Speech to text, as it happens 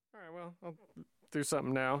I'll do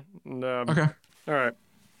something now. And, Okay. All right.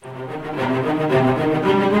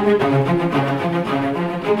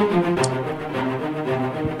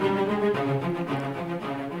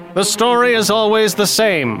 The story is always the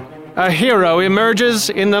same. A hero emerges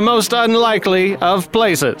in the most unlikely of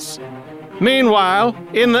places. Meanwhile,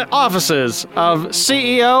 in the offices of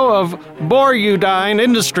CEO of Boryudine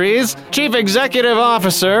Industries, Chief Executive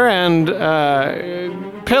Officer and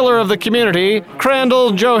pillar of the community,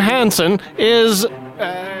 Crandall Johansson, is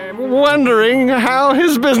wondering how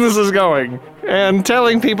his business is going and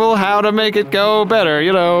telling people how to make it go better,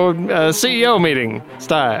 CEO meeting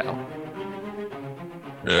style.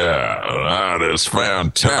 Yeah, that is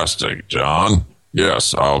fantastic, John.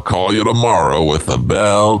 Yes, I'll call you tomorrow with a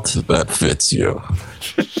belt that fits you.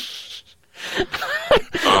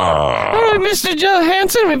 All right, Mr.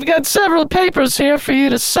 Johansson, we've got several papers here for you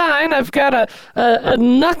to sign. I've got a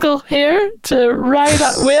knuckle here to write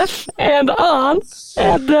with and on,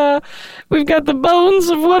 and we've got the bones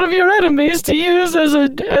of one of your enemies to use as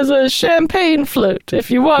a champagne flute,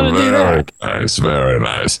 if you want to do that. Very nice, very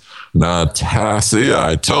nice. Now, Tassie,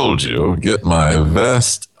 I told you, get my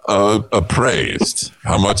vest appraised.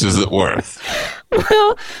 How much is it worth?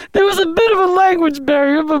 Well, there was a bit of a language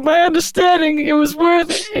barrier, but my understanding it was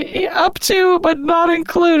worth up to, but not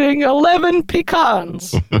including, 11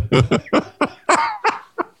 pecans.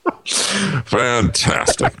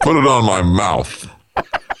 Fantastic. Put it on my mouth.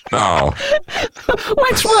 Now.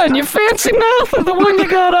 Which one, your fancy mouth or the one you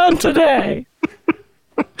got on today?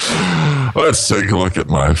 Let's take a look at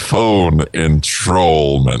my phone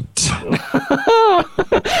enrollment.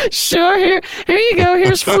 Sure, here you go.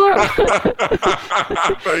 Here's form.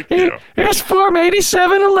 Thank you. Here's form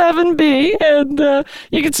 8711B, and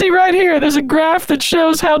you can see right here. There's a graph that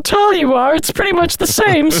shows how tall you are. It's pretty much the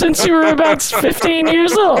same since you were about 15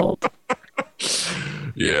 years old.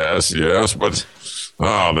 Yes, but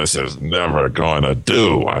this is never going to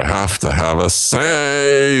do. I have to have a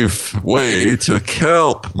safe way to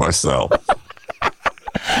kelp myself.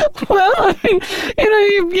 Well, I mean,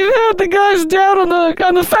 you've had the guys down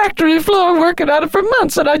on the factory floor working on it for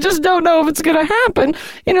months, and I just don't know if it's going to happen.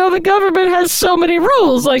 The government has so many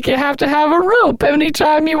rules, like you have to have a rope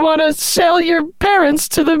anytime you want to sell your parents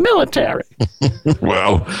to the military.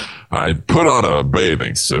 Well, I put on a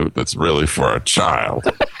bathing suit that's really for a child,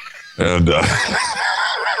 and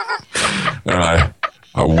I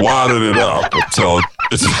wadded it up until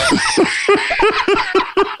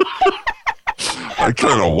I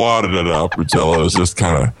kind of wadded it up until it was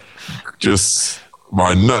just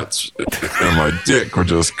my nuts and my dick were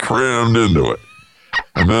just crammed into it.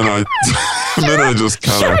 And then I just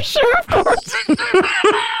kind of... Sure, of course.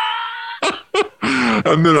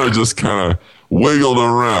 And then I just kind of wiggled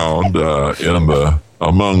around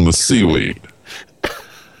among the seaweed.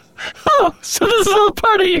 Oh, so this is all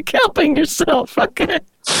part of you kelping yourself, okay?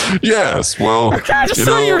 Yes, well, okay, I just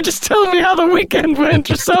thought you were just telling me how the weekend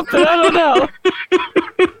went or something. I don't know.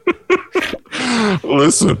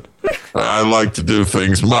 Listen, I like to do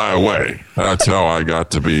things my way. That's how I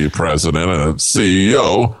got to be president and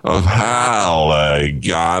CEO of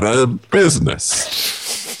Halagata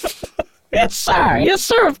Business. Yes,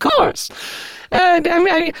 sir, of course.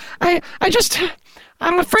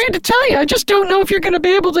 I'm afraid to tell you, I just don't know if you're going to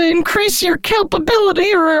be able to increase your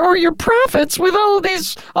kelpability or your profits with all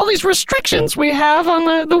these restrictions we have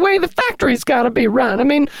on the way the factory's got to be run. I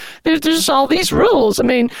mean, there's all these rules. I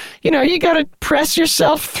mean, you got to press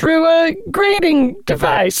yourself through a grading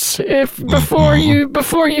device before you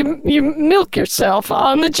milk yourself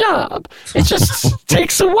on the job. It just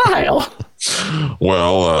takes a while.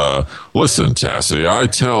 Well, listen, Tassie, I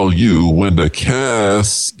tell you when to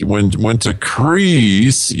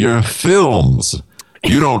crease your films.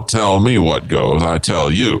 You don't tell me what goes, I tell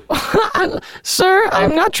you. Sir,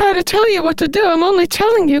 I'm not trying to tell you what to do. I'm only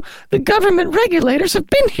telling you the government regulators have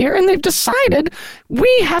been here and they've decided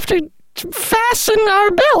we have to fasten our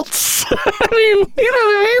belts. I mean,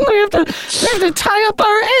 we have to tie up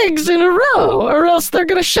our eggs in a row or else they're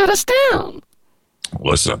going to shut us down.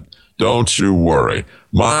 Listen. Don't you worry.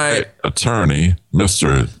 My attorney,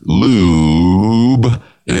 Mr. Lube,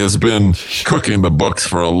 has been cooking the books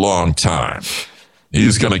for a long time.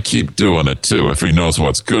 He's going to keep doing it, too, if he knows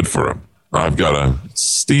what's good for him. I've got a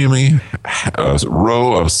steamy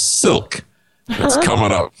row of silk that's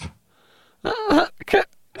coming up.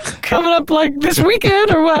 Coming up like this weekend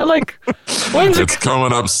or what? Like, when's it? It's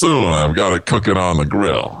coming up soon. I've got it cooking on the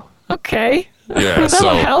grill. Okay. Yeah,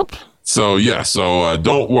 that'll help.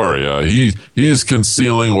 Don't worry. He is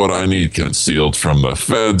concealing what I need concealed from the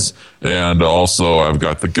feds, and also I've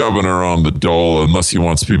got the governor on the dole. Unless he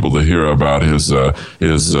wants people to hear about his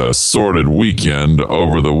sordid weekend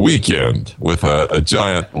over the weekend with a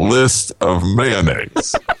giant list of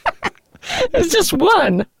mayonnaise. It's just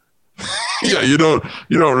one. Yeah, you don't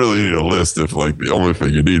really need a list if like the only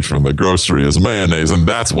thing you need from the grocery is mayonnaise, and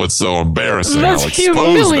that's what's so embarrassing. That's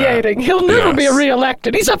humiliating. That. He'll never be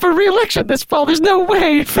reelected. He's up for reelection this fall. There's no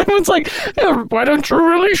way. Everyone's like, why don't you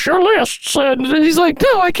release your lists? And he's like,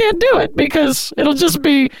 no, I can't do it because it'll just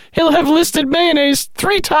be he'll have listed mayonnaise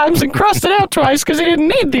 3 times and crossed it out twice because he didn't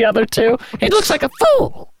need the other 2. He looks like a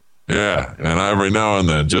fool. Yeah, and every now and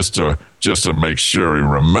then, just to make sure he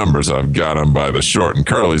remembers I've got him by the short and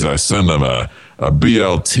curlies, I send him a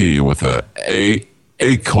BLT with a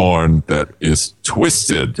acorn that is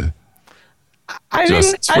twisted. I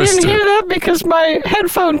didn't hear that because my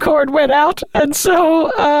headphone cord went out, and so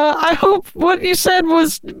I hope what you said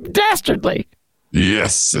was dastardly.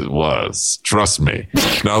 Yes, it was. Trust me.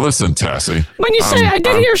 Now listen, Tassie. When you say I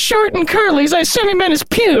did hear short and curlies, I assume you meant his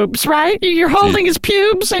pubes, right? You're holding his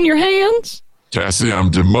pubes in your hands? Tassie,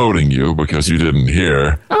 I'm demoting you because you didn't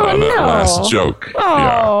hear that last joke.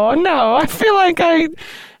 Oh, no. I feel like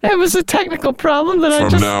it was a technical problem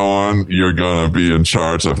that From now on, you're going to be in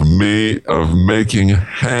charge of making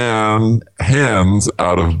hands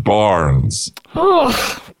out of barns.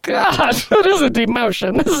 Oh, God. That is a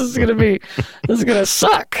demotion. This is going to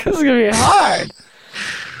suck. This is going to be hard.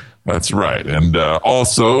 That's right. And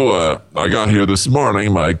also, I got here this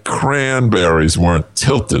morning, my cranberries weren't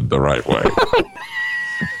tilted the right way.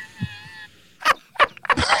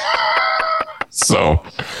 So,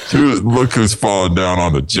 look who's falling down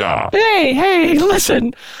on the job. Hey,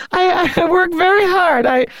 listen. I work very hard.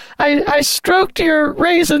 I stroked your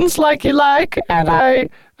raisins like you like, and I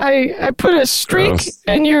put a streak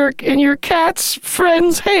in your cat's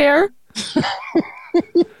friend's hair.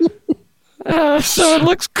 So it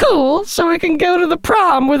looks cool, so we can go to the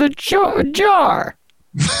prom with a jar.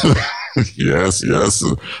 Yes,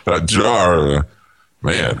 that jar,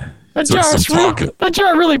 man. That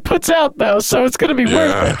jar really puts out, though, so it's going to be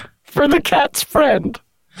worth it for the cat's friend.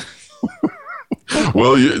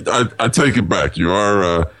 Well, I take it back.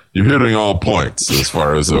 You're hitting all points as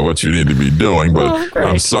far as what you need to be doing, but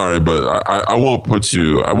I'm sorry, but I won't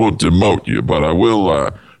demote you, but I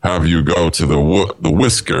will have you go to the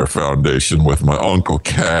Whisker Foundation with my Uncle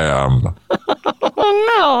Cam.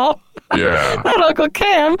 Oh, no. Yeah. Not Uncle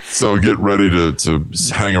Cam. So get ready to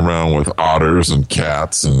hang around with otters and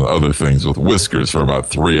cats and other things with whiskers for about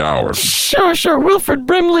 3 hours. Sure. Wilfred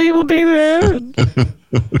Brimley will be there.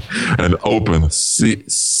 An open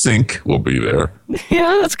sink will be there.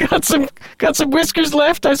 Yeah, that's got some whiskers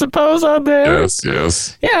left, I suppose, on there.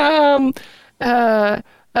 Yes. Yeah, a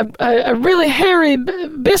really hairy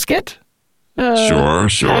biscuit. Sure.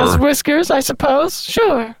 Has whiskers, I suppose.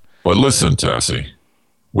 Sure. But listen, Tassie,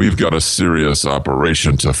 we've got a serious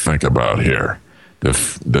operation to think about here.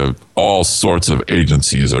 All sorts of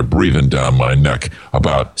agencies are breathing down my neck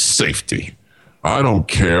about safety. I don't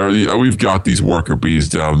care. We've got these worker bees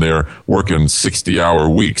down there working 60-hour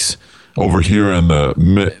weeks. Over here in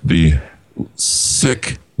the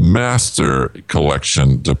sick master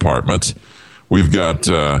collection department, we've got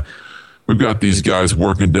these guys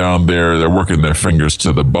working down there. They're working their fingers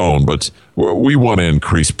to the bone, but we want to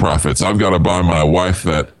increase profits. I've got to buy my wife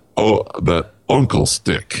that Uncle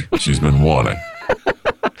Stick she's been wanting.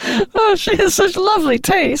 Oh, she has such lovely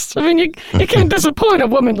taste. I mean, you can't disappoint a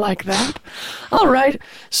woman like that. All right,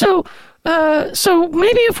 so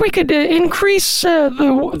maybe if we could increase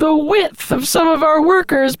the width of some of our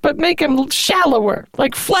workers, but make them shallower,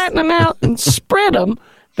 like flatten them out and spread them,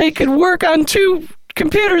 they could work on 2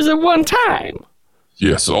 computers at one time.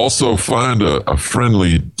 Yes, also find a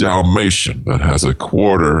friendly Dalmatian that has a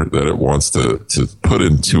quarter that it wants to put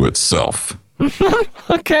into itself.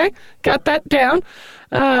 Okay, got that down.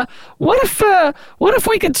 What if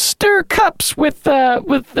we could stir cups with ding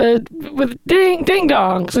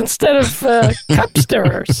dongs instead of cup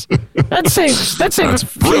stirrers? That saves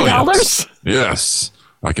 $3. Yes,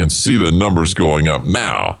 I can see the numbers going up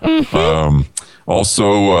now. Mm-hmm.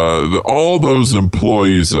 Also, all those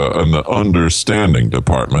employees in the understanding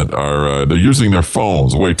department they're using their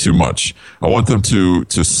phones way too much. I want them to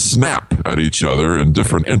snap at each other in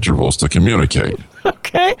different intervals to communicate.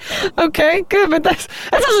 Okay, good, but that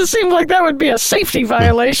doesn't seem like that would be a safety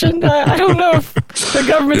violation. I don't know if the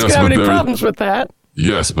government's going to have any problems with that.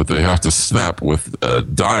 Yes, but they have to snap with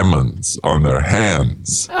diamonds on their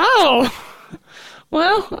hands. Oh,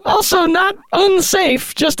 Well, also not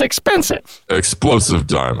unsafe, just expensive. Explosive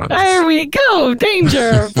diamonds. There we go.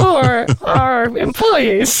 Danger for our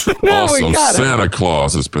employees. Now Also, we got Santa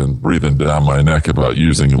Claus has been breathing down my neck about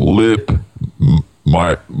using lip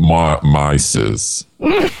mices.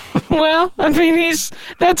 Well, I mean,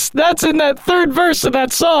 that's in that third verse of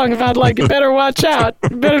that song about, like, you better watch out.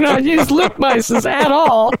 You better not use lip mices at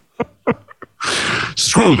all.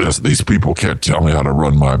 Screw this. These people can't tell me how to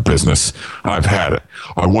run my business. I've had it.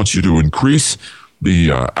 I want you to increase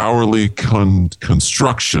the hourly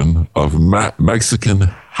construction of Mexican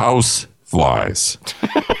house flies.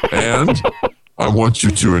 And I want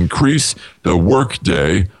you to increase the work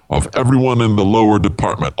day of everyone in the lower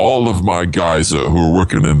department. All of my guys who are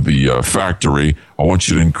working in the factory, I want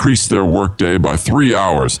you to increase their work day by 3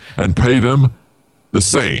 hours and pay them the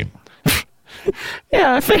same.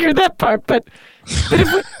 Yeah, I figured that part, but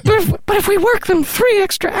if we work them 3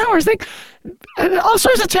 extra hours, all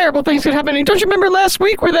sorts of terrible things could happen. Don't you remember last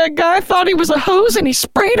week where that guy thought he was a hose and he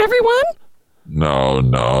sprayed everyone? No,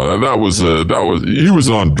 that was he was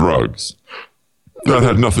on drugs. That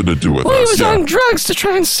had nothing to do with Well, us. he was on drugs to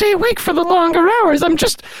try and stay awake for the longer hours. I'm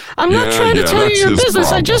not trying to tell you your business.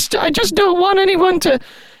 Problem. I just don't want anyone to.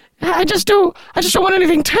 I just don't want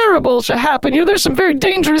anything terrible to happen. There's some very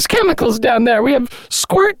dangerous chemicals down there. We have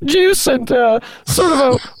squirt juice and sort of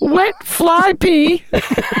a wet fly pee. Dry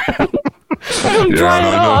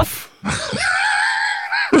it off.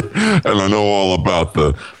 And I know all about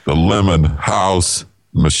the lemon house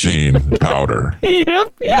machine powder.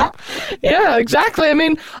 Yep, yeah, exactly. I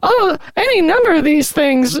mean, any number of these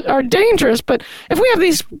things are dangerous, but if we have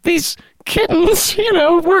these kittens,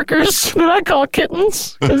 workers that I call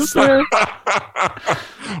kittens, because they're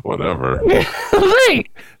whatever. Hey,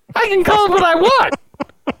 I can call them what I want.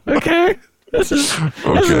 Okay, this is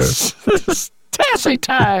Tassie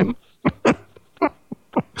time.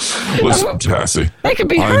 Listen, Tassie. They could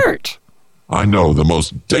be hurt. I know the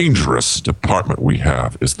most dangerous department we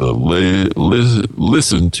have is the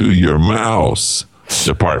listen to your mouse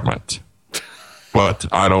department. But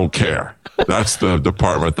I don't care. That's the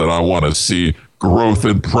department that I want to see growth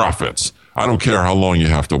in profits. I don't care how long you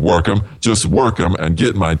have to work them. Just work them and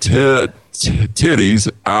get my titties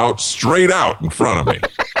out straight out in front of me.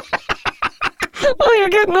 Well, you're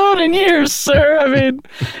getting on in years, sir. I mean,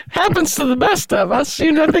 happens to the best of us.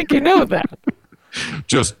 I think you know that.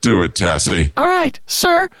 Just do it, Tassie. All right,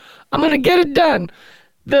 sir. I'm going to get it done.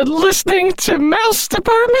 The listening to mouse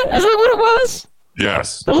department, is that what it was?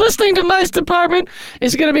 Yes. The listening to mice department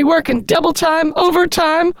is going to be working double time,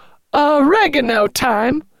 overtime, oregano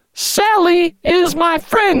time. Sally is my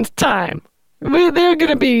friend time. They're going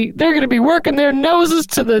to be working their noses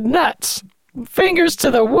to the nuts, fingers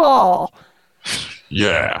to the wall.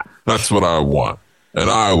 Yeah, that's what I want. And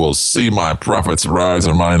I will see my profits rise,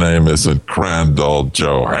 and my name isn't Crandall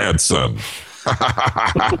Johansson.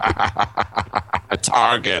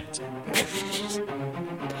 Target.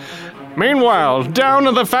 Meanwhile, down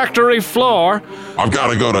on the factory floor... I've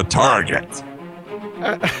got to go to Target.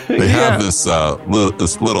 They have this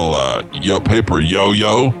little paper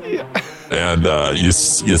yo-yo, and you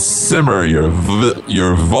simmer your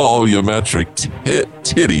volumetric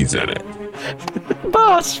titties in it.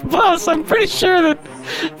 Boss, I'm pretty sure the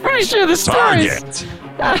store is...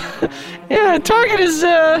 yeah, Target is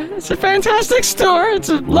it's a fantastic store. It's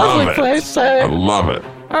a lovely place. I love it.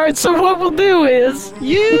 All right, so what we'll do is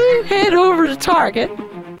you head over to Target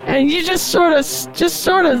and you just sort of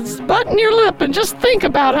button your lip and just think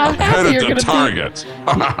about how happy you're going to be. Target.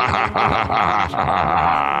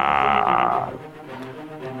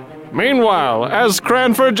 Meanwhile, as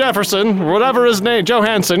Cranford Jefferson, whatever his name,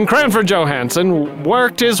 Cranford Johansson,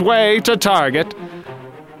 worked his way to Target,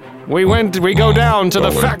 we go down to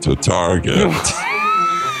the to Target.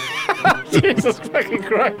 Jesus fucking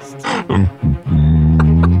Christ.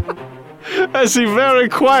 As he very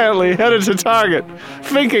quietly headed to Target,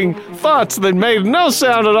 thinking thoughts that made no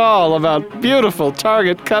sound at all about beautiful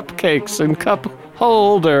Target cupcakes and cup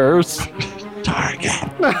holders. Target.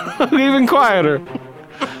 Even quieter.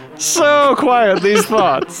 So quiet, these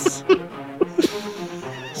thoughts.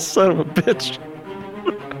 Son of a bitch.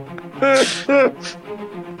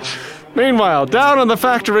 Meanwhile, down on the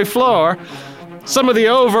factory floor, some of the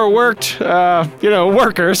overworked,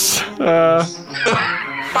 workers,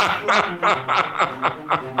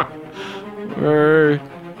 were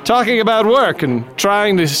talking about work and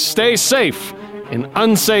trying to stay safe in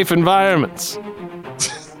unsafe environments.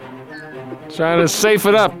 Trying to safe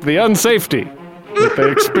it up, the unsafety that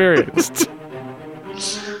they experienced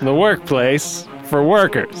in the workplace for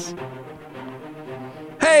workers.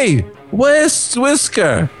 Hey, where's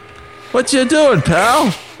Whisker? What you doing,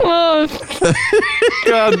 pal? God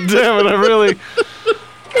damn it! I really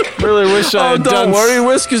wish I had don't done. worry.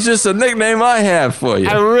 Whisker's just a nickname I have for you.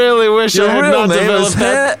 I really wish Your I had real not name is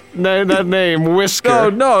developed that name,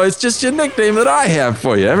 Whisker. No, it's just your nickname that I have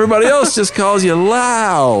for you. Everybody else just calls you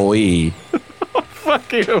Lowy.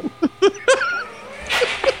 Fuck you.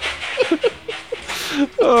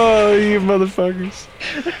 Oh, you motherfuckers.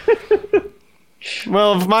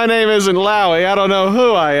 Well, if my name isn't Lowy, I don't know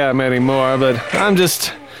who I am anymore, but I'm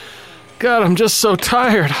just so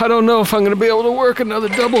tired. I don't know if I'm going to be able to work another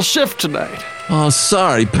double shift tonight. Oh,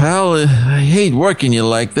 sorry, pal. I hate working you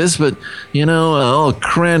like this, but, old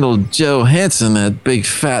Crandall Johansson, that big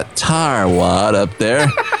fat tar wad up there,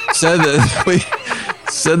 said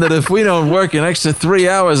that if we don't work an extra 3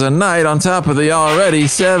 hours a night on top of the already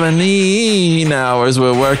 17 hours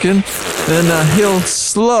we're working, then he'll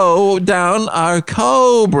slow down our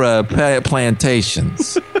cobra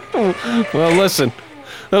plantations. Well, listen.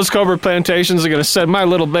 Those cobra plantations are going to send my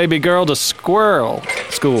little baby girl to squirrel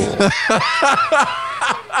school.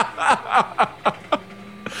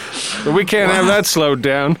 But we can't have that slowed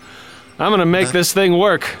down. I'm going to make this thing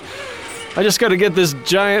work. I just got to get this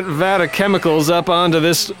giant vat of chemicals up onto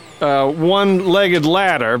this one-legged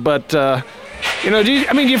ladder. But do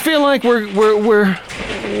you feel like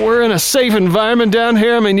we're in a safe environment down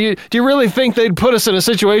here? I mean, do you really think they'd put us in a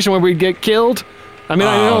situation where we'd get killed? I mean,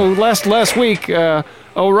 I know last week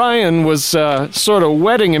Orion was sort of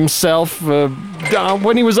wetting himself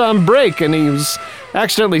when he was on break, and he was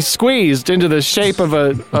accidentally squeezed into the shape of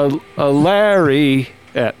a lariat,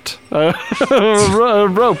 a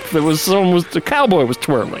rope that the cowboy was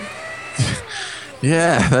twirling.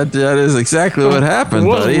 Yeah, that is exactly what happened,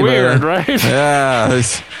 buddy. It was weird, right? Yeah,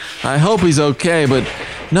 I hope he's okay, but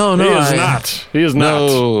no, He is not. He is not.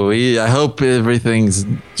 No, I hope everything's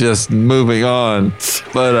just moving on.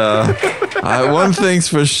 But one thing's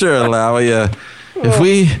for sure, Lowy. If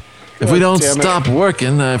we don't stop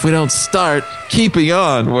working, if we don't start keeping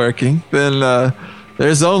on working, then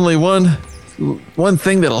there's only one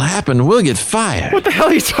thing that'll happen. We'll get fired. What the hell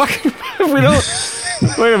are you talking about? If we don't...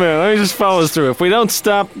 Wait a minute, let me just follow this through. If we don't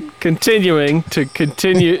stop continuing to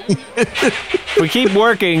continue... we keep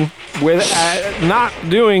working with not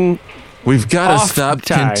doing... We've got to stop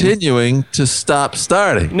time. continuing to stop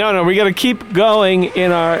starting. No, we got to keep going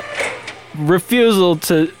in our refusal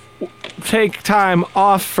to take time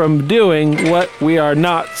off from doing what we are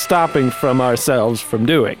not stopping from ourselves from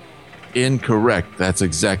doing. Incorrect. That's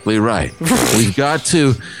exactly right. We've got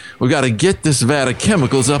to get this vat of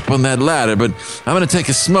chemicals up on that ladder, but I'm going to take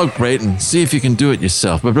a smoke break and see if you can do it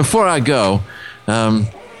yourself. But before I go, I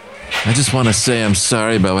just want to say I'm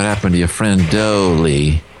sorry about what happened to your friend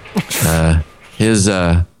Dolly.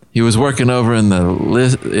 He was working over in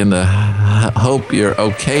the Hope You're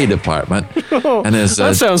Okay department. And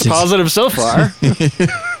that sounds positive so far.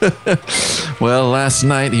 Well, last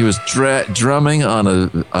night he was drumming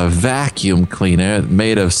on a vacuum cleaner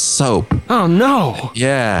made of soap. Oh, no.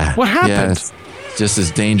 Yeah. What happened? Yeah, it's just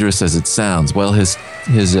as dangerous as it sounds. Well, his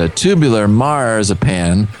tubular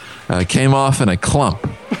marzipan came off in a clump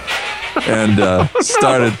and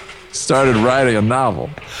started writing a novel.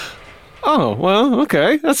 Oh, well,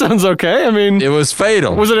 okay. That sounds okay. I mean... It was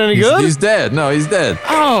fatal. Was it any good? He's dead. No, he's dead.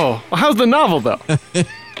 Oh, how's the novel, though?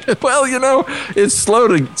 Well, it's slow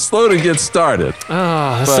to get started.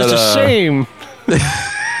 Oh, that's such a shame.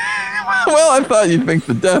 Well, I thought you'd think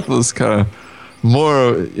the death was kind of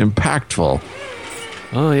more impactful.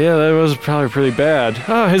 Oh, yeah, that was probably pretty bad.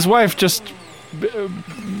 Oh, his wife just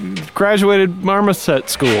graduated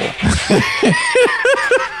marmoset school.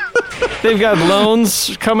 They've got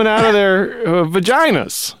loans coming out of their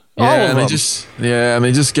vaginas. All of them.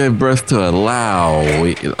 They just gave birth to a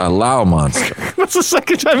Lao monster. That's the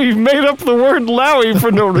second time you've made up the word Lowy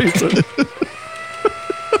for no reason.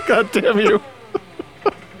 God damn you.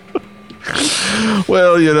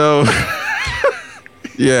 Well,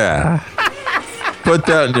 yeah. Put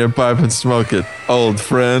that in your pipe and smoke it, old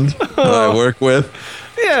friend that I work with.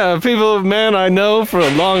 Yeah, men I know for a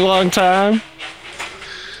long, long time.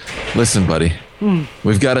 Listen, buddy,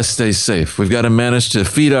 we've got to stay safe. We've got to manage to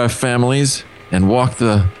feed our families and walk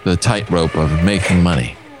the tightrope of making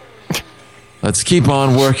money. Let's keep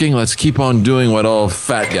on working. Let's keep on doing what old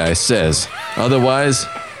fat guy says. Otherwise,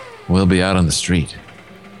 we'll be out on the street.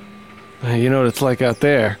 You know what it's like out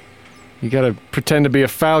there. You got to pretend to be a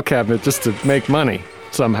file cabinet just to make money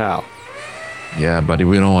somehow. Yeah, buddy,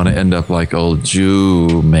 we don't want to end up like old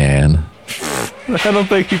Jew man. I don't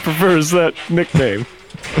think he prefers that nickname.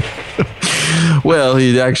 Well,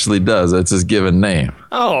 he actually does. That's his given name.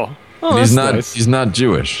 Oh, he's that's not. nice. He's not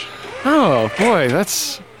Jewish. Oh boy,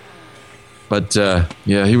 that's But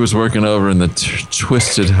yeah, he was working over in the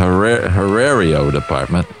Twisted Herrerio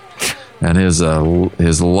department, and his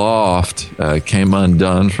loft came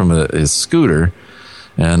undone from his scooter,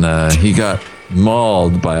 and he got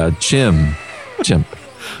mauled by a chimp.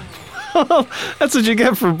 That's what you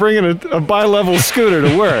get for bringing a bi-level scooter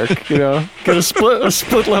to work. You know, get a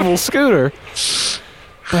split level scooter.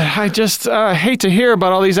 But I just hate to hear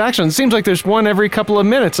about all these accidents. It seems like there's one every couple of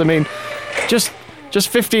minutes. I mean, just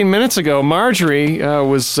 15 minutes ago, Marjorie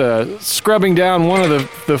was scrubbing down one of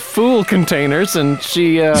the Fool containers, and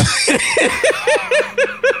she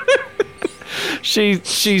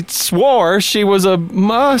she swore she was a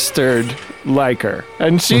mustard liker,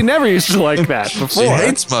 and she never used to like that before. She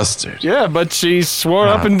hates mustard. Yeah, but she swore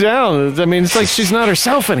up and down. I mean, it's like she's not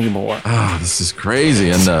herself anymore. Oh, this is crazy.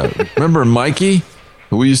 And remember Mikey,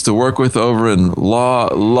 who we used to work with over in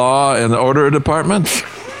law and order department?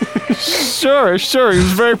 Sure. He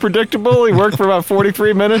was very predictable. He worked for about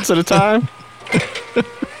 43 minutes at a time.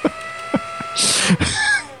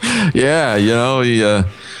 Yeah, you know,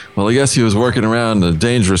 well, I guess he was working around a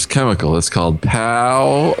dangerous chemical. It's called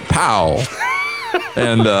pow.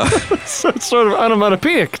 And So it's sort of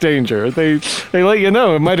onomatopoeic danger. They let you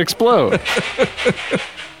know it might explode.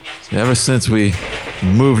 ever since we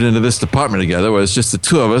moved into this department together, where it's just the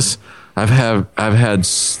two of us, I've had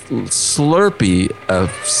slurpy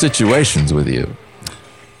situations with you.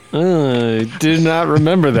 Do not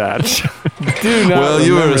remember that. Well,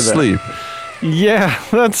 you were asleep. Yeah,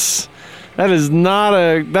 that's not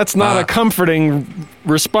a comforting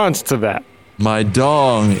response to that. My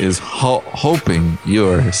dong is hoping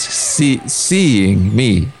you're seeing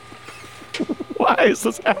me. Why is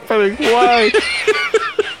this happening? Why?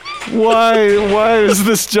 Why is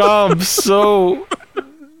this job so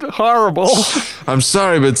horrible? I'm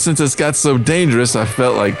sorry, but since it's got so dangerous, I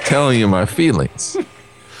felt like telling you my feelings.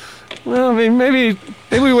 Well, I mean, maybe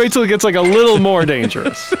we wait till it gets like a little more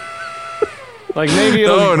dangerous. Like maybe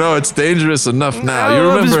it'll... No, it's dangerous enough now. You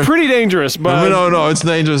remember? It's pretty dangerous, but no, it's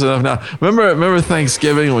dangerous enough now. Remember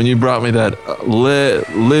Thanksgiving when you brought me that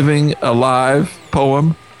living alive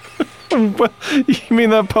poem? You mean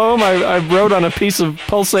that poem I wrote on a piece of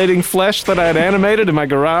pulsating flesh that I had animated in my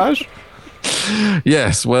garage?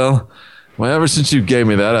 Yes. Well, ever since you gave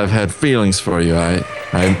me that, I've had feelings for you.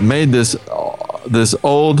 I made this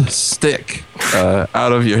old stick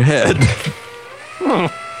out of your head.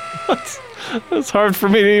 That's hard for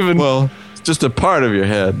me to even... Well, it's just a part of your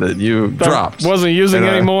head that you dropped. Wasn't using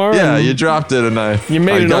anymore? Yeah, you dropped it, and You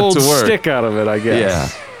made an old to work. stick out of it, I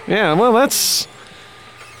guess. Yeah, well, that's...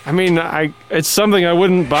 I mean, it's something I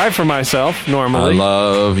wouldn't buy for myself, normally. I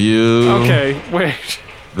love you. Okay, wait.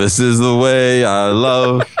 This is the way I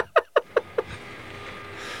love.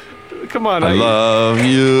 Come on. I love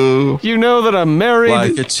you. You know that I'm married.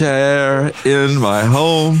 Like a chair in my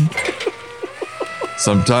home.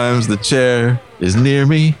 Sometimes the chair is near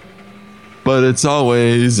me, but it's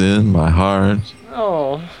always in my heart.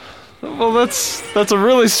 Oh, well, that's a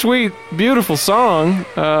really sweet, beautiful song.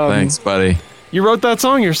 Thanks, buddy. You wrote that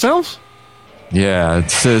song yourself? Yeah, it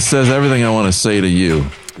says everything I want to say to you.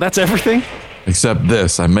 That's everything? Except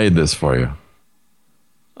this. I made this for you.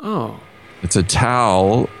 Oh. It's a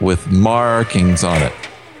towel with markings on it.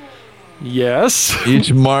 Yes.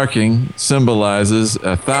 Each marking symbolizes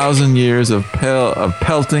 1,000 years of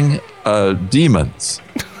pelting demons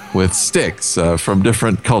with sticks from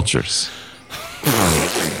different cultures.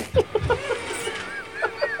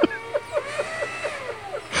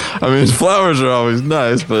 I mean, flowers are always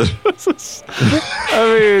nice, but...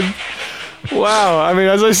 I mean, wow. I mean,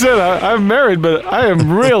 as I said, I'm married, but I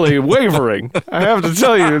am really wavering. I have to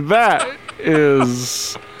tell you, that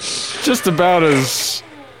is just about as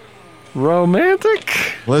romantic.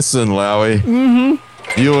 Listen, Lowy.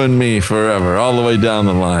 Mm-hmm. You and me forever, all the way down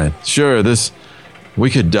the line. Sure, we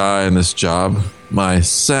could die in this job. My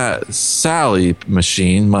Sally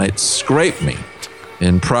machine might scrape me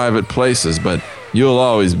in private places, but you'll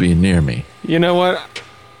always be near me. You know what?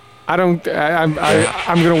 I'm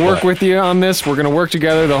going to work with you on this. We're going to work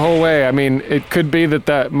together the whole way. I mean, it could be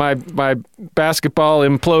that my basketball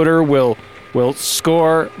imploder will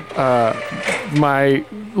score my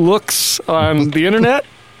looks on the internet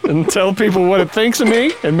and tell people what it thinks of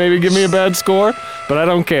me and maybe give me a bad score, but I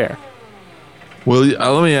don't care. Well,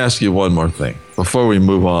 let me ask you one more thing before we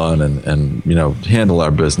move on and handle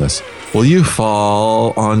our business. Will you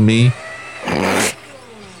fall on me?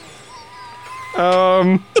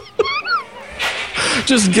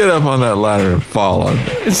 Just get up on that ladder and fall on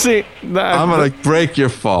me. See, I'm going to break your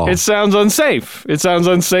fall. It sounds unsafe. And I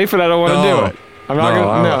don't want to do it. I'm not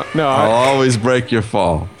gonna. No. I'll always break your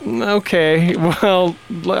fall. Okay. Well,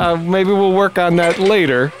 maybe we'll work on that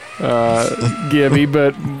later, Gibby.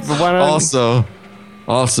 But why not?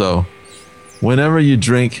 Also, whenever you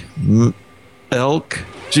drink elk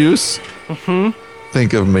juice,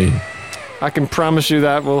 think of me. I can promise you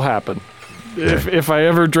that will happen. If I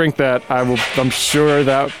ever drink that, I'm sure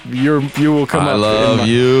that you will come up. I love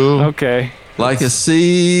you. Okay. Like I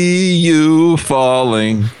see you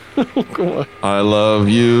falling. I love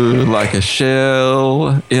you like a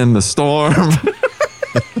shell in the storm.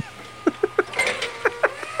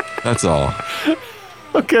 That's all.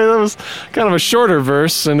 Okay, that was kind of a shorter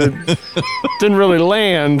verse, and it didn't really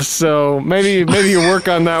land. So maybe you work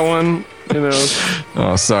on that one.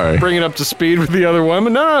 Oh, sorry. Bring it up to speed with the other one.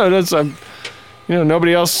 But no, that's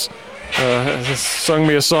nobody else has sung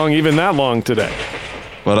me a song even that long today.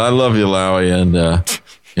 But I love you, Lowy, and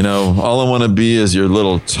all I want to be is your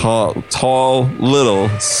little tall little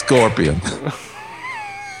scorpion.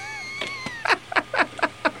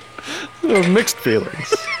 Mixed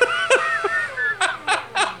feelings.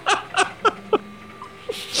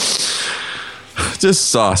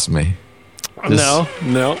 Just sauce me. No.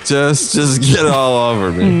 Just get all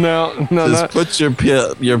over me. No. Just put your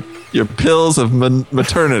pills of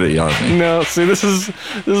maternity on me. No, see, this is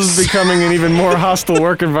becoming an even more hostile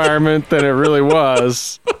work environment than it really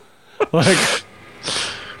was. Like,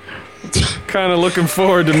 kind of looking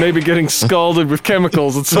forward to maybe getting scalded with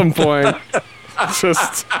chemicals at some point.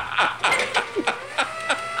 Just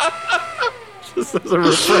as a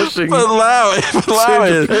refreshing. But Lowy,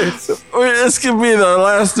 this could be the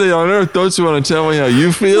last day on Earth. Don't you want to tell me how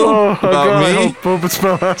you feel about God, me? I hope it's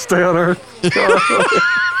my last day on Earth.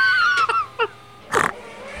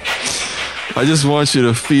 I just want you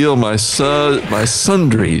to feel my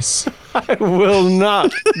sundries. I will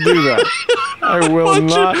not do that. I will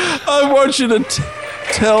not. I want you to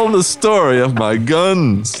tell the story of my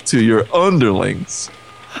guns to your underlings.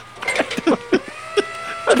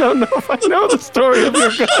 I don't know if I know the story of your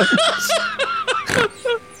guns.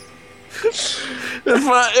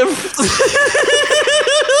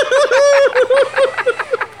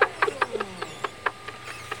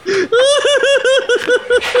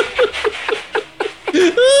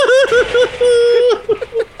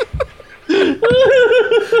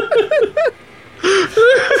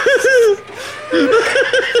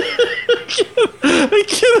 I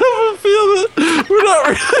can't help but feel that we're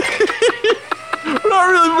not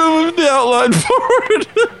really moving the outline forward.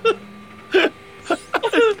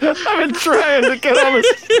 I've been trying to get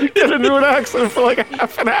into an accent for like a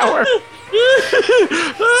half an hour.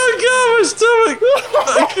 Oh God, my stomach.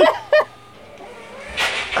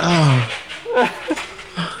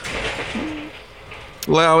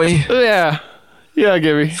 Lowy. Yeah,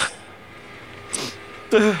 Gibby.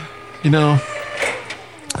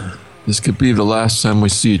 This could be the last time we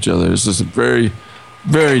see each other. This is a very,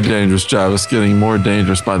 very dangerous job. It's getting more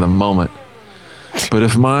dangerous by the moment. But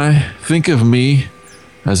think of me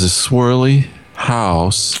as a swirly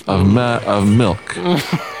house of milk,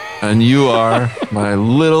 and you are my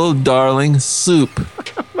little darling soup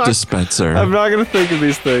dispenser. I'm not going to think of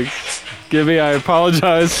these things. Gibby, I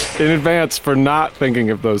apologize in advance for not thinking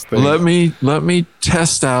of those things. Let me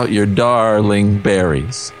test out your darling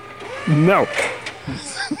berries. No.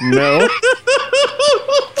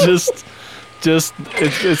 Just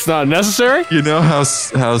it's not necessary. You know how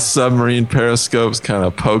submarine periscopes kind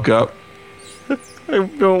of poke up? I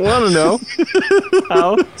don't want to know.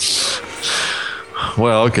 How?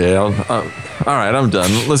 Well, okay. All right, I'm done.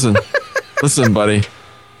 Listen, buddy.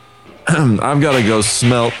 I've got to go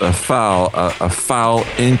smelt a foul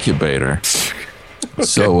incubator.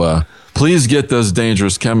 So please get those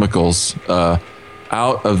dangerous chemicals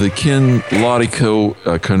out of the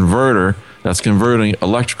Kinlotico converter that's converting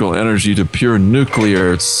electrical energy to pure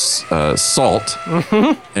nuclear salt,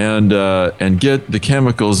 and get the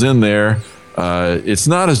chemicals in there. It's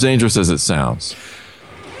not as dangerous as it sounds.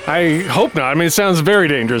 I hope not. I mean, it sounds very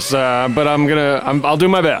dangerous, but I'll do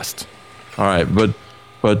my best. All right, but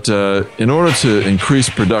in order to increase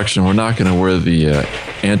production, we're not going to wear the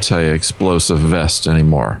anti-explosive vest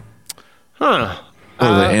anymore. Huh. Or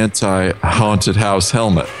the anti-haunted house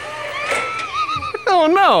helmet. Oh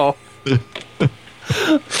no.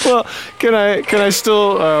 Well, can I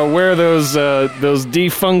still wear those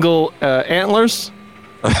defungal antlers?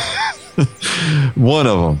 One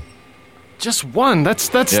of them. Just one.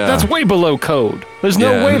 That's way below code. There's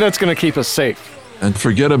no way that's going to keep us safe. And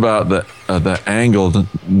forget about the angled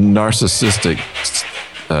narcissistic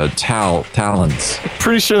talons.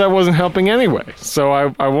 Pretty sure that wasn't helping anyway. So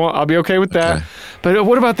I'll be okay with that. Okay. But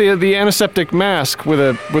what about the antiseptic mask with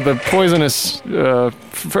a poisonous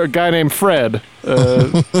guy named Fred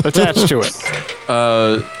attached to it?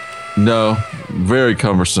 No, very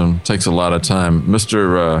cumbersome. Takes a lot of time.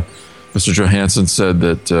 Mr. Johansson said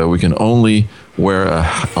that we can only wear a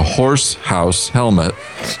horse house helmet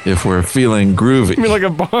if we're feeling groovy. You mean like a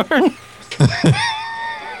barn?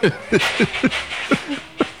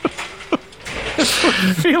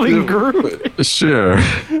 Feeling groovy. Sure.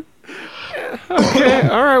 Okay,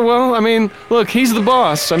 all right. Well, I mean, look, he's the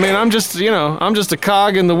boss. I mean, I'm just a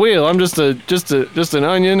cog in the wheel. I'm just an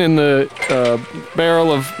onion in the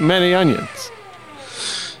barrel of many onions.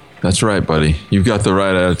 That's right, buddy. You've got the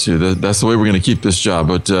right attitude. That's the way we're going to keep this job.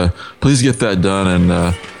 But please get that done.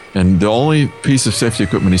 And the only piece of safety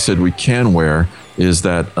equipment he said we can wear is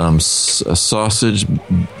that a sausage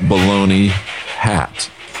bologna hat.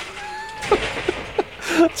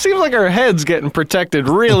 Seems like our head's getting protected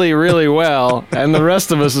really, really well, and the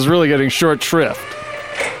rest of us is really getting short shrift.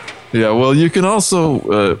 Yeah, well, you can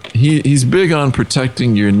also, he's big on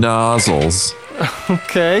protecting your nozzles.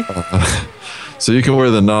 Okay. So you can wear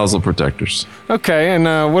the nozzle protectors. Okay,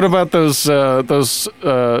 and what about those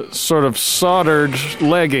sort of soldered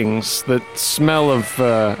leggings that smell of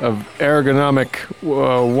ergonomic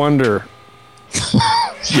wonder?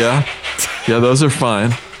 Yeah, those are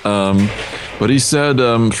fine. But he said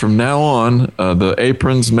from now on, the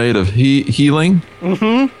apron's made of healing.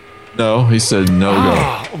 Mm-hmm. No, he said no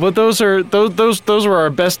go. But those were our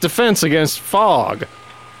best defense against fog.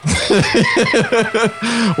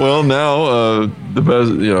 Well, now the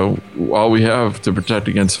best, all we have to protect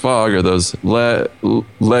against fog are those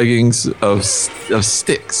leggings of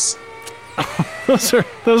sticks. Those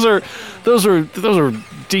are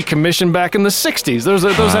decommissioned back in the 60s. Those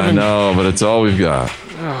haven't. I know, but it's all we've got.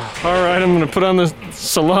 All right, I'm gonna put on the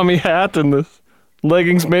salami hat and the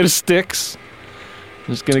leggings made of sticks.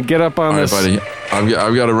 I'm just gonna get up on this. All right, buddy.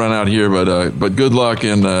 I've got to run out here, but good luck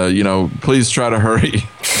and please try to hurry.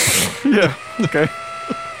 Yeah. Okay.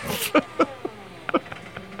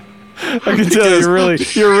 I can tell you're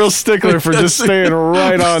a real stickler for just staying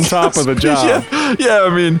right on top of the job. Yeah. I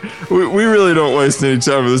mean, we really don't waste any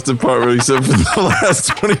time in this department except for the last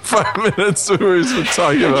 25 minutes we were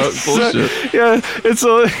talking about bullshit. It's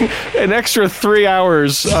an extra 3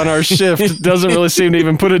 hours on our shift doesn't really seem to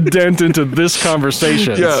even put a dent into this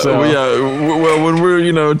conversation. Well, when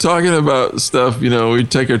we're talking about stuff, we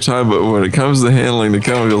take our time, but when it comes to handling the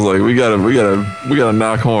chemicals, like we gotta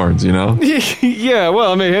knock horns, Yeah.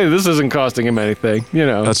 Well, I mean, hey, this isn't costing him anything,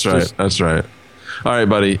 That's right. That's right. All right,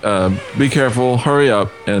 buddy. Be careful. Hurry up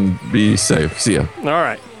and be safe. See ya. All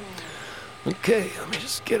right. Okay, let me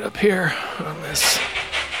just get up here on this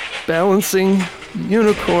balancing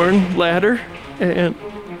unicorn ladder and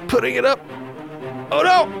putting it up. Oh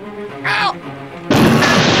no! Ow!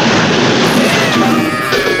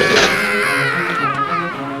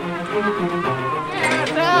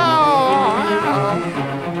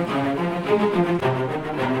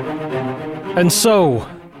 And so,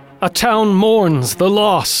 a town mourns the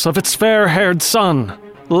loss of its fair-haired son,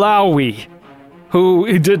 Lowy, who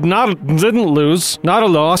he didn't lose, not a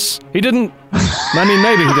loss. He didn't. I mean,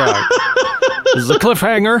 maybe he died. This is a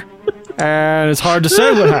cliffhanger, and it's hard to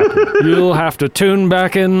say what happened. You'll have to tune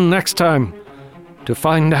back in next time to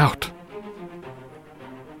find out.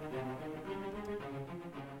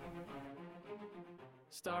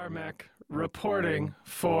 Starmac reporting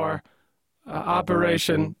for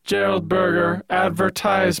Operation Gerald Berger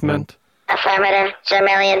advertisement. Affirmative.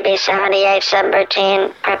 Zermillion B-78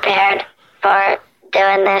 subroutine prepared for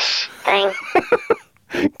doing this thing.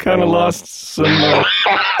 Kind of lost some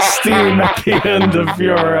steam at the end of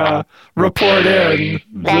your report in,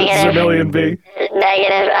 Zermillion B.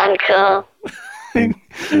 Negative, uncool.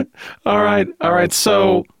 All right,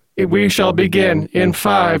 so we shall begin in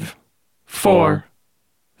 5, 4,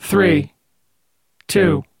 3,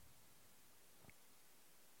 2.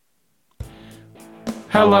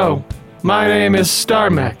 Hello, my name is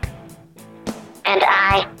Starmac. And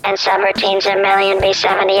I am subroutine Zermillion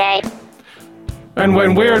B-78. And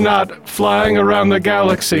when we're not flying around the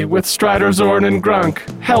galaxy with Strider, Zorn, and Grunk,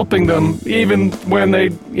 helping them, even when they,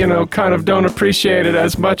 kind of don't appreciate it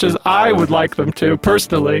as much as I would like them to,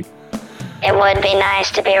 personally. It would be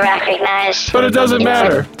nice to be recognized. But it doesn't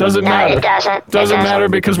matter. Doesn't matter. It doesn't. Doesn't matter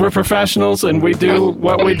because we're professionals and we do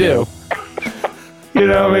what we do.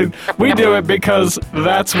 We do it because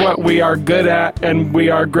that's what we are good at and we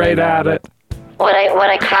are great at it. Would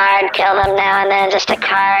a card kill them now and then? Just a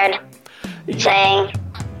card saying,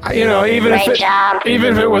 You know, even Great job. if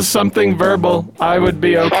it was something verbal, I would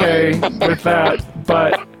be okay with that.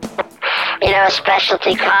 But You know, a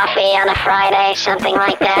specialty coffee on a Friday, something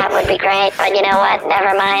like that would be great. But you know what?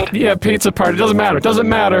 Never mind. yeah, pizza party doesn't matter. Doesn't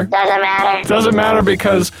matter. Doesn't matter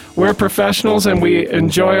because we're professionals and we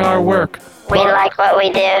enjoy our work. We like what we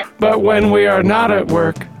do. But when we are not at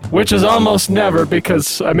work, which is almost never,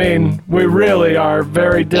 because I mean, we really are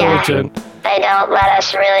very diligent. They don't let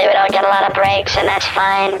us really. We don't get a lot of breaks, and that's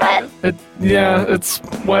fine. But It's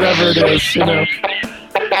whatever it is, you know.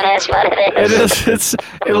 that is what it is.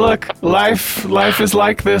 Look, life is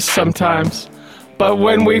like this sometimes. But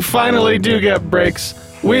when we finally do get breaks,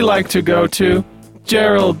 we like to go to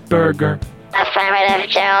Gerald Burger. Affirmative,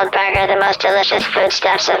 Gerald Burger, the most delicious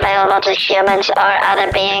foodstuffs available to humans or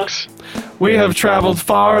other beings. We have traveled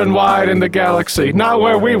far and wide in the galaxy. Not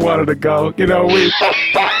where we wanted to go. You know, we...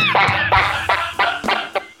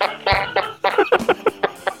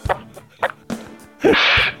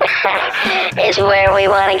 Is where we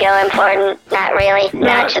want to go important? Not really.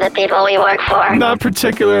 Not to the people we work for. Not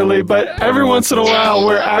particularly, but every once in a while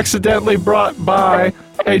we're accidentally brought by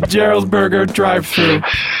a Gerald Burger drive-thru.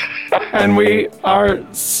 And our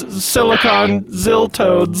silicon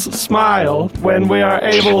ziltoads smile when we are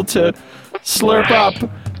able to slurp up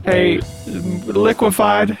a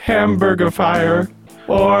liquefied hamburger fire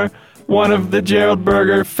or one of the Gerald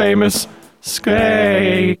Burger famous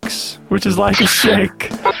steaks, which is like a shake,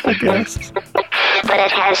 I guess. But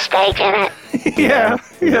it has steak in it. Yeah.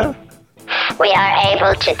 We are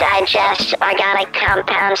able to digest organic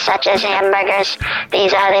compounds such as hamburgers.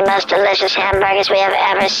 These are the most delicious hamburgers we have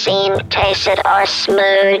ever seen, tasted, or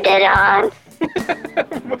smoothed it on.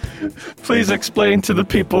 Please explain to the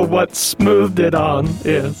people what smoothed it on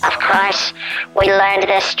is. Of course, we learned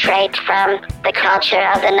this trait from the culture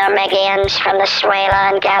of the Normegians from the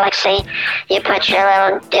Suelon galaxy. You put your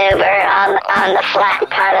little doober on the flat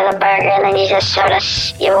part of the burger, and then you just sort of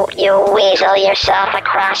you weasel yourself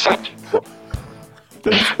across it.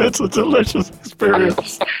 It's a delicious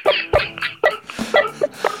experience.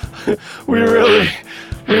 We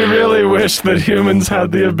really wish that humans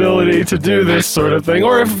had the ability to do this sort of thing,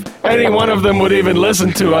 or if any one of them would even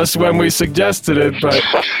listen to us when we suggested it, but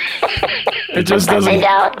it just doesn't. They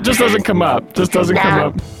don't. Just doesn't come up. Just doesn't come No.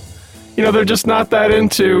 up. You know, they're just not that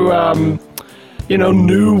into,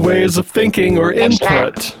 new ways of thinking or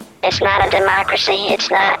input. It's not a democracy.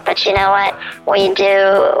 It's not. But you know what? We do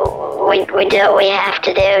what we have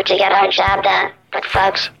to do to get our job done. But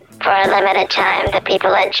folks, for a limited time, the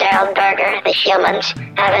people at Gerald Burger, the humans,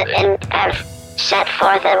 have set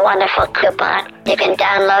forth a wonderful coupon. You can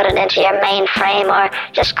download it into your mainframe or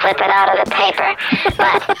just clip it out of the paper.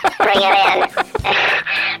 But bring it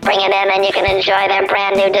in. Bring it in and you can enjoy their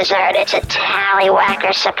brand new dessert. It's a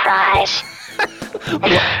tallywhacker surprise.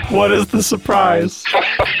 What is the surprise?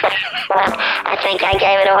 Well, I think I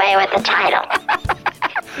gave it away with the title.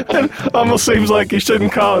 It almost seems like you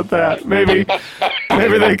shouldn't call it that. Maybe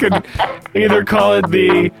they could either call it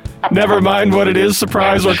the never mind what it is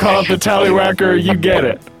surprise or call it the tallywhacker you get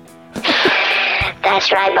it.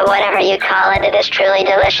 That's right, but whatever you call it, it is truly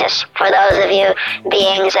delicious. For those of you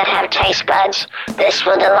beings that have taste buds, this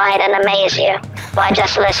will delight and amaze you. Why,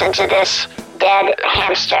 just listen to this dead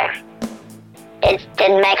hamster. It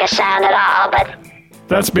didn't make a sound at all, but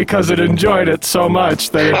That's because it enjoyed it so much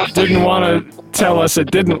that it didn't want to tell us it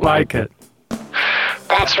didn't like it.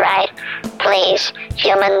 that's right. Please,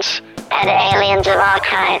 humans and aliens of all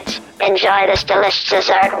kinds, enjoy this delicious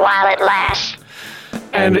dessert while it lasts.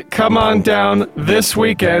 And come on down this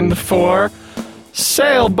weekend for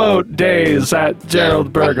Sailboat Days at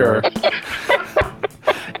Gerald Burger.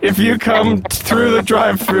 If you come through the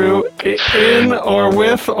drive-thru in or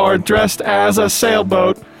with or dressed as a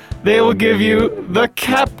sailboat, they will give you the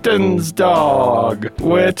captain's dog,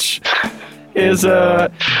 which is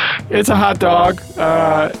it's a hot dog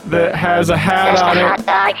that has a hat Just on a it. hot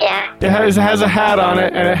dog, yeah. It has a hat on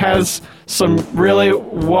it, and it has some really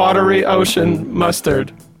watery ocean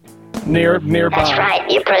mustard nearby. That's right.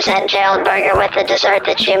 You present Gerald Burger with the dessert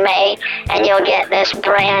that you made, and you'll get this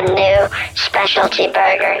brand new specialty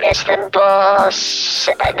burger. It's the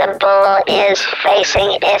bull is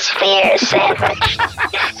facing its fears sandwich.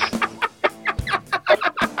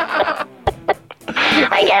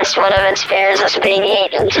 I guess one of its fears is being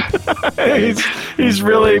eaten. He's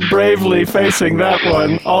really bravely facing that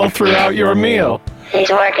one all throughout your meal. He's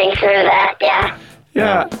working through that, yeah.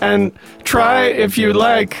 Yeah, and try, if you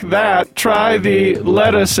like that, try the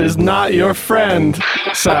lettuce is not your friend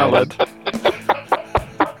salad.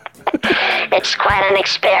 It's quite an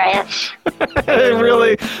experience. It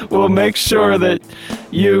really will make sure that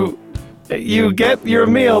you You get your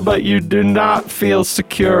meal, but you do not feel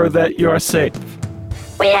secure that you're safe.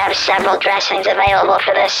 We have several dressings available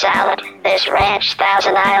for this salad. There's ranch,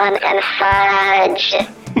 Thousand Island, and fudge.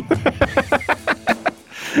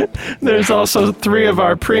 There's also 3 of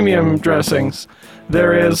our premium dressings.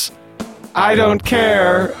 There is I don't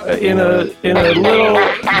care in a little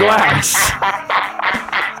glass.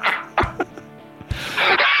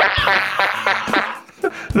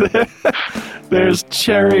 There's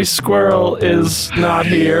cherry squirrel is not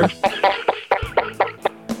here.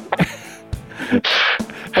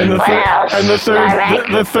 And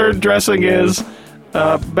the third dressing is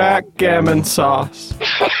backgammon sauce.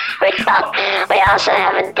 We also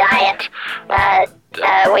have a diet.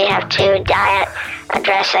 We have 2 diet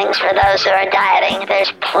dressings for those who are dieting.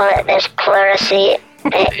 There's pleurisy,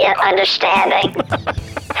 understanding.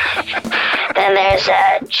 Then there's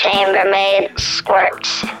chambermaid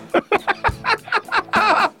squirts.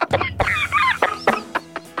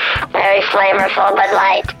 Very flavorful but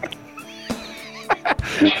light.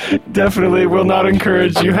 Definitely will not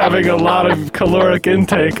encourage you having a lot of caloric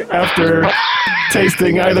intake after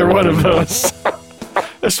tasting either one of those.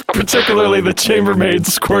 Particularly the chambermaid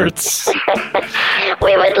squirts.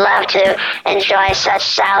 We would love to enjoy such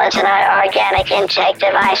salads in our organic intake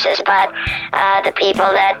devices, but the people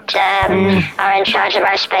that are in charge of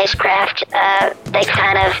our spacecraft,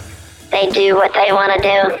 they do what they want to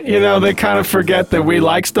do. You know, they kind of forget that we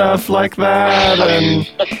like stuff like that, and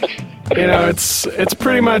you know, it's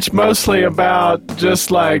pretty much mostly about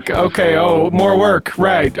just like, okay, more work,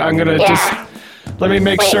 right? I'm gonna just. Let me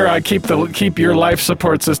make sure I keep your life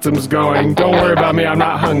support systems going. Don't worry about me. I'm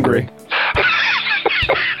not hungry.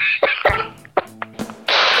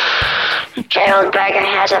 Gerald Burger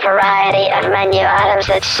has a variety of menu items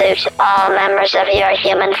that suit all members of your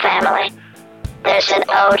human family. There's an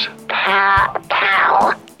oat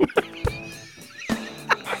pal.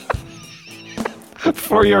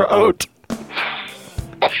 For your oat.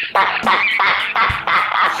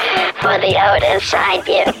 For the oat inside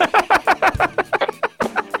you.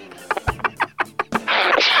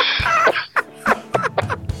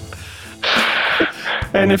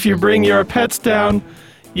 And if you bring your pets down,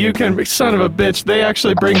 you can... Son of a bitch, they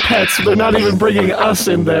actually bring pets. They're not even bringing us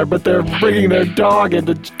in there, but they're bringing their dog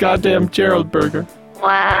into goddamn Gerald Burger.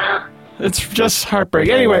 Wow. It's just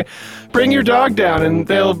heartbreaking. Anyway, bring your dog down and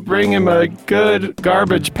they'll bring him a good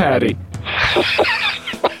garbage patty.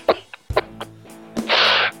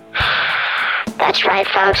 That's right,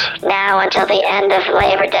 folks. Now until the end of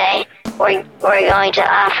Labor Day, we're going to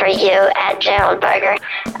offer you at Gerald Burger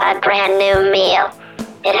a brand new meal.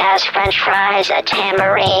 It has French fries, a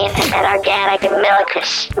tambourine, an organic milk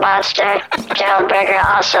monster. Gerald Burger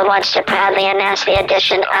also wants to proudly announce the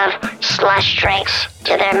addition of slush drinks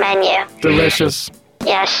to their menu. Delicious.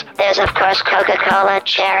 Yes, there's of course Coca-Cola,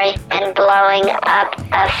 cherry, and blowing up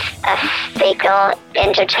a fecal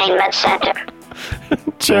entertainment center.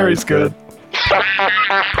 Cherry's good.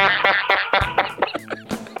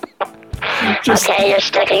 Okay, you're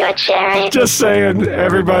sticking with cherry. Just saying,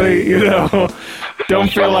 everybody, you know,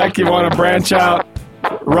 don't feel like you want to branch out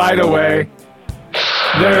right away.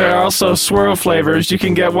 There are also swirl flavors. You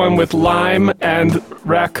can get one with lime and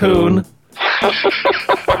raccoon.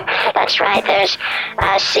 That's right, there's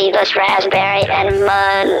seedless raspberry and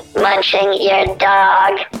munching your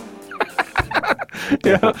dog.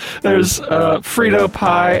 Yeah, there's Frito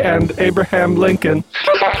pie and Abraham Lincoln.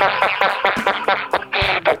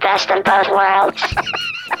 The best of both worlds.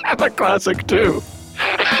 The classic, too.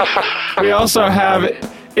 We also have,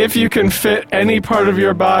 if you can fit any part of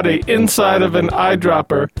your body inside of an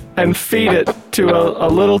eyedropper and feed it to a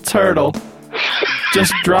little turtle,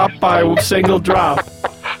 just drop by single drop.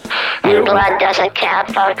 Blood doesn't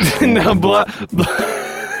count, folks. No, blood.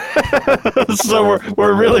 So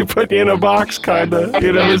we're really putting you in a box, kind of.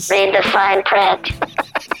 You know, read the fine print.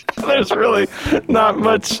 There's really not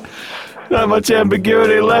much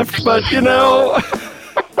ambiguity left, but you know,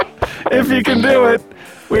 if you can do it,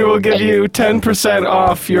 we will give you 10%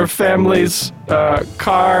 off your family's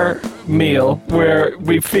car meal, where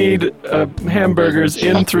we feed hamburgers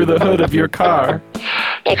in through the hood of your car.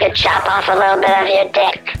 You could chop off a little bit of your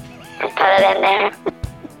dick and put it in there.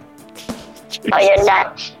 Or your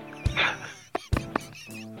nuts.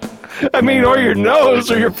 I mean, or your nose,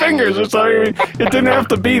 or your fingers, or something. It didn't have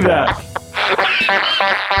to be that.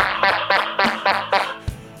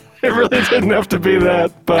 It really didn't have to be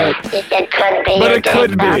that, but... It could be. But it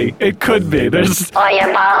could be. It could be. There's... Or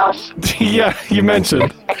your balls. Yeah, you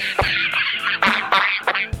mentioned.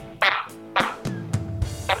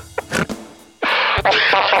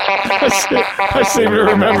 I seem to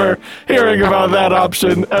remember hearing about that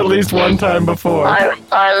option at least one time before. Or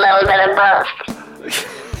a little bit of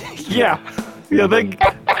both. Yeah, they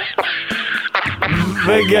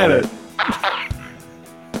get it.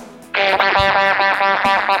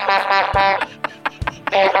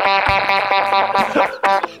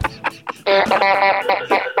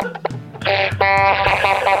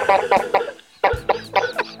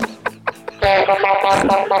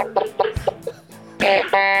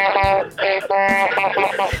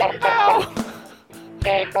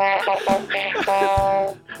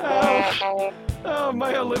 Oh,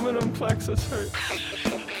 my aluminum plexus hurts.